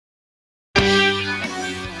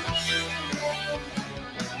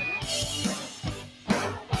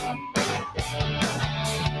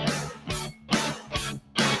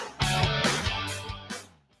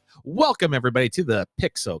Welcome, everybody, to the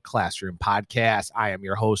Pixel Classroom Podcast. I am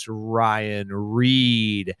your host, Ryan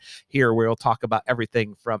Reed. Here we'll talk about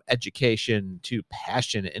everything from education to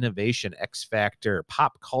passion, innovation, X Factor,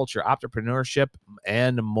 pop culture, entrepreneurship,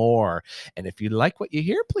 and more. And if you like what you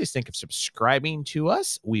hear, please think of subscribing to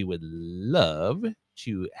us. We would love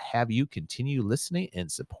to have you continue listening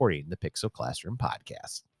and supporting the Pixel Classroom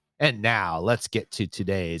Podcast. And now let's get to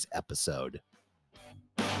today's episode.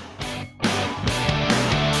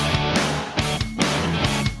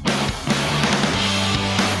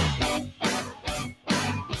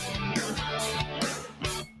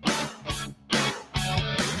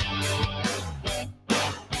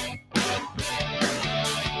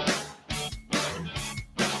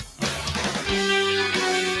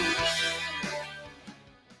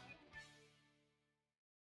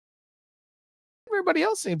 Everybody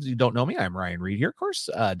else, if you don't know me, I'm Ryan Reed here, of course,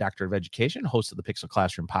 Doctor of Education, host of the Pixel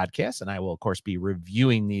Classroom Podcast, and I will, of course, be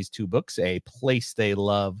reviewing these two books, A Place They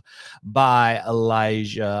Love by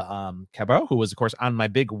Elijah Cabral, who was, of course, on my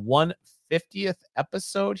big 150th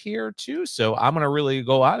episode here too. So I'm going to really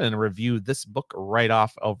go out and review this book right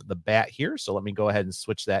off of the bat here. So let me go ahead and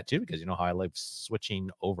switch that too, because you know how I like switching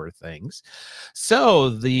over things.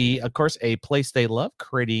 So of course, A Place They Love,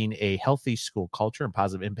 Creating a Healthy School Culture and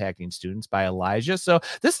Positive Impacting Students by Elijah. So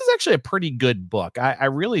this is actually a pretty good book. I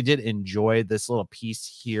really did enjoy this little piece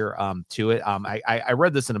here to it. I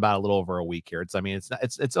read this in about a little over a week here. It's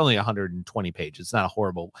only 120 pages. It's not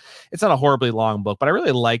a horribly long book, but I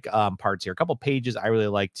really like parts here. A couple pages I really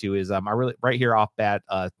like too is I really right here off bat,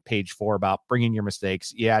 page 4 about bringing your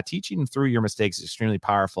mistakes. Yeah, teaching through your mistakes is extremely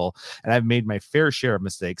powerful, and I've made my fair share of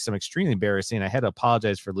mistakes. Some extremely embarrassing. I had to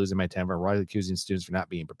apologize for losing my temper, rightly accusing students for not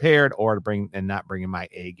being prepared or not bringing my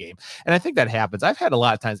A game. And I think that happens. I've had a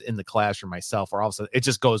lot of times in the classroom myself where all of a sudden it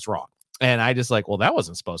just goes wrong. And I just like, well, that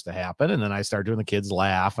wasn't supposed to happen. And then I start doing the kids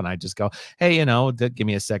laugh and I just go, hey, give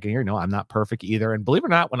me a second here. No, I'm not perfect either. And believe it or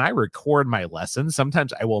not, when I record my lessons,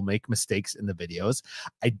 sometimes I will make mistakes in the videos.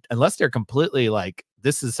 Unless they're completely like,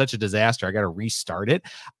 this is such a disaster, I got to restart it.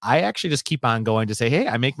 I actually just keep on going to say, hey,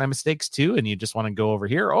 I make my mistakes too. And you just want to go over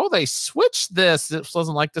here. Oh, they switched this. This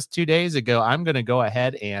wasn't like this 2 days ago. I'm going to go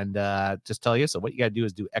ahead and just tell you. So what you got to do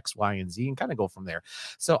is do X, Y, and Z and kind of go from there.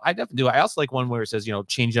 So I definitely do. I also like one where it says,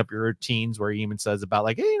 change up your routines, where he even says about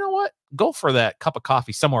like, hey, you know what? Go for that cup of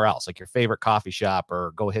coffee somewhere else, like your favorite coffee shop,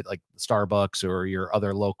 or go hit like Starbucks or your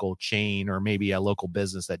other local chain, or maybe a local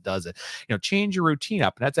business that does it. Change your routine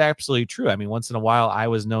up. And that's absolutely true. I mean, once in a while, I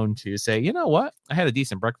was known to say, you know what? I had a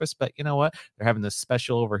decent breakfast, but you know what? They're having this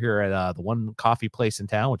special over here at the one coffee place in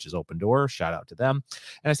town, which is Open Door. Shout out to them.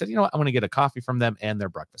 And I said, you know what? I'm going to get a coffee from them and their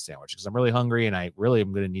breakfast sandwich because I'm really hungry and I really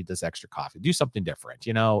am going to need this extra coffee. Do something different,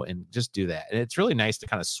 and just do that. And it's really nice to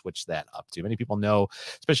kind of switch that up too. Many people know,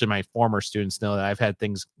 especially my former students know, that I've had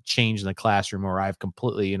things change in the classroom, or I've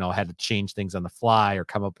completely, had to change things on the fly or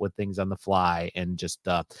come up with things on the fly and just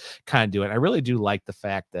kind of do it. I really do like the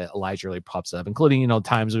fact that Elijah really pops up, including,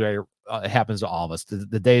 times where it happens to all of us.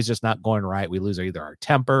 The day is just not going right. We lose either our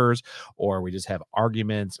tempers or we just have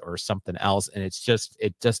arguments or something else. And it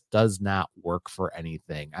just does not work for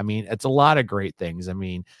anything. I mean, it's a lot of great things. I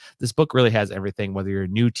mean, this book really has everything, whether you're a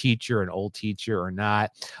new teacher, an old teacher or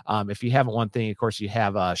not. If you haven't, one thing, of course, you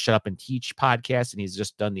have Shut Up and Teach podcast, and he's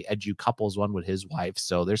just done the Edu Couples one with his wife.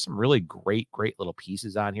 So there's some really great little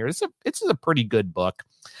pieces on here. It's a pretty good book.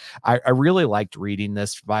 I really liked reading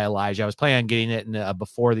this by Elijah. I was planning on getting it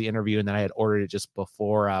before the interview, and then I had ordered it just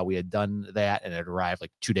before we had done that, and it arrived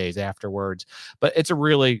like 2 days afterwards. But it's a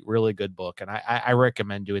really, really good book, and I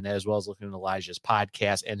recommend doing that, as well as looking at Elijah's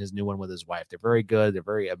podcast and his new one with his wife. They're very good. They're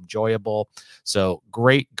very enjoyable. So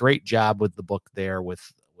great job with the book there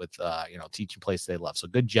with Teaching Place They Love. So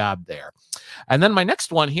good job there. And then my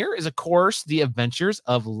next one here is, of course, The Adventures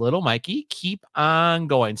of Little Mikey Keep On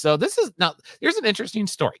Going. So here's an interesting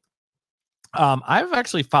story. I've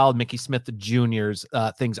actually followed Mickey Smith Jr.'s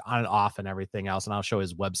things on and off and everything else, and I'll show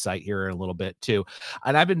his website here in a little bit too.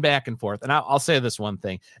 And I've been back and forth, and I'll say this one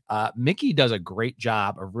thing. Mickey does a great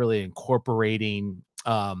job of really incorporating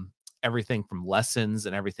everything from lessons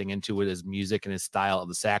and everything into his music and his style of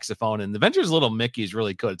the saxophone. And The Adventures of Little Mickey is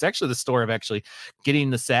really good. It's actually the story of actually getting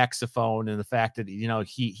the saxophone and the fact that,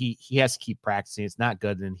 he has to keep practicing. It's not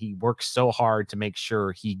good. And he works so hard to make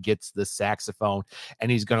sure he gets the saxophone, and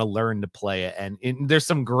he's going to learn to play it. And there's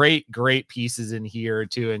some great pieces in here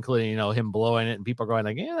too, including, him blowing it and people going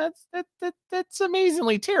like, yeah, that's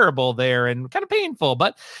amazingly terrible there and kind of painful.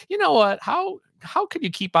 But you know what? How could you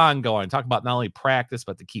keep on going? Talk about not only practice,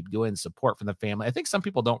 but to keep doing support from the family. I think some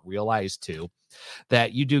people don't realize too,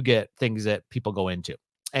 that you do get things that people go into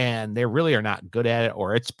and they really are not good at it,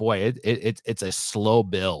 or it's a slow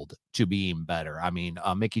build to being better. I mean,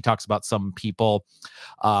 Mickey talks about some people,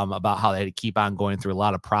 about how they had to keep on going through a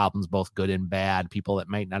lot of problems, both good and bad, people that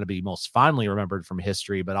might not be most fondly remembered from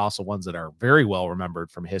history, but also ones that are very well remembered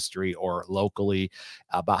from history or locally,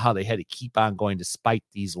 about how they had to keep on going despite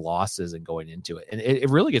these losses and going into it. And it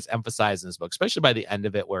really gets emphasized in this book, especially by the end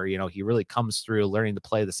of it, where, you know, he really comes through learning to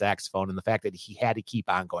play the saxophone and the fact that he had to keep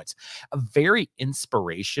on going. It's a very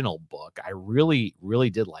inspirational book. I really, really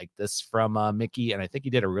did like this from Mickey, and I think he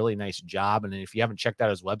did a really nice job. And if you haven't checked out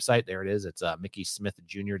his website, there it is. It's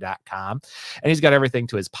mickey-smith-jr.com. And he's got everything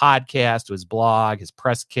to his podcast, to his blog, his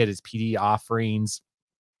press kit, his PD offerings,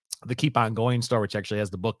 the Keep On Going store, which actually has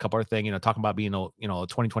the book cover thing, you know, talking about being a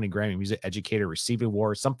 2020 Grammy Music Educator Receiving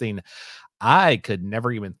Award, something I could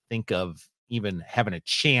never even think of even having a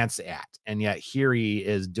chance at. And yet here he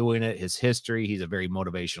is doing it, his history. He's a very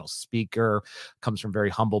motivational speaker, comes from very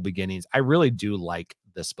humble beginnings. I really do like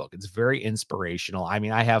this book. It's very inspirational. I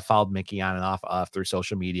mean, I have followed Mickey on and off through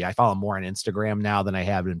social media. I follow him more on Instagram now than I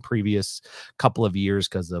have in previous couple of years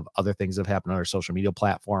because of other things that have happened on other social media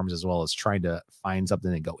platforms, as well as trying to find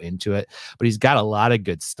something and go into it. But he's got a lot of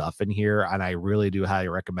good stuff in here, and I really do highly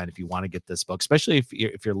recommend if you want to get this book, especially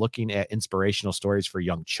if you're looking at inspirational stories for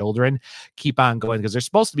young children. Keep on going, because there's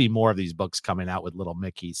supposed to be more of these books coming out with little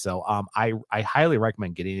Mickey. So I highly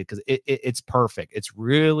recommend getting it, because it's perfect. It's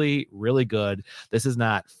really, really good. This is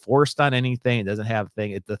not forced on anything. It doesn't have a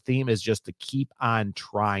thing. The theme is just to keep on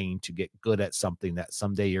trying to get good at something that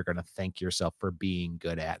someday you're going to thank yourself for being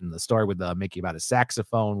good at. And the story with Mickey about his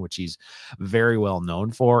saxophone, which he's very well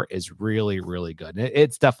known for, is really, really good. And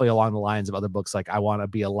it's definitely along the lines of other books like I Want to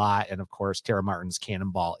Be a Lot, and of course Tara Martin's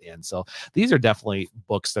Cannonball Inn. So these are definitely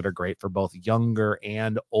books that are great for both younger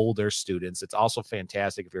and older students. It's also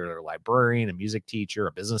fantastic if you're a librarian, a music teacher,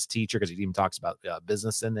 a business teacher, because he even talks about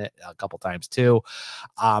business in it a couple times too.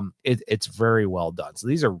 It's very well done. So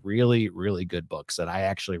these are really, really good books that I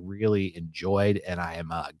actually really enjoyed, and I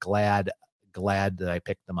am glad that I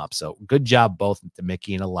picked them up. So good job both to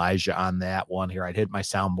Mickey and Elijah on that one here. I'd hit my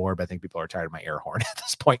soundboard, but I think people are tired of my air horn at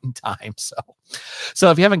this point in time.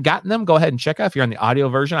 So if you haven't gotten them, go ahead and check out. If you're on the audio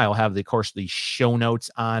version, I will have the show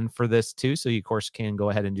notes on for this too. So you of course can go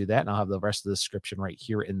ahead and do that. And I'll have the rest of the description right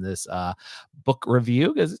here in this book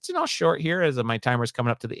review, because it's short here as my timer is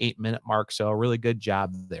coming up to the 8-minute mark. So a really good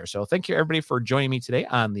job there. So thank you everybody for joining me today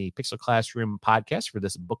on the Pixel Classroom podcast for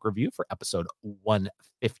this book review for episode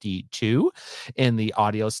 152 in the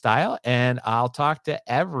audio style. And I'll talk to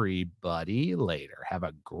everybody later. Have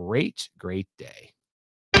a great, great day.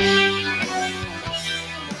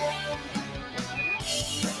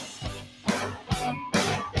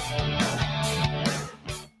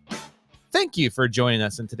 Thank you for joining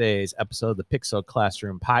us in today's episode of the Pixel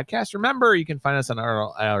Classroom podcast. Remember, you can find us on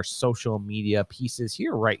our social media pieces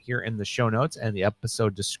right here in the show notes and the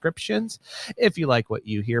episode descriptions. If you like what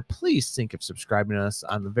you hear, please think of subscribing to us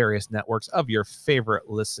on the various networks of your favorite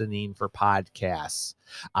listening for podcasts.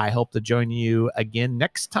 I hope to join you again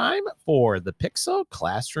next time for the Pixel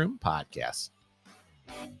Classroom podcast.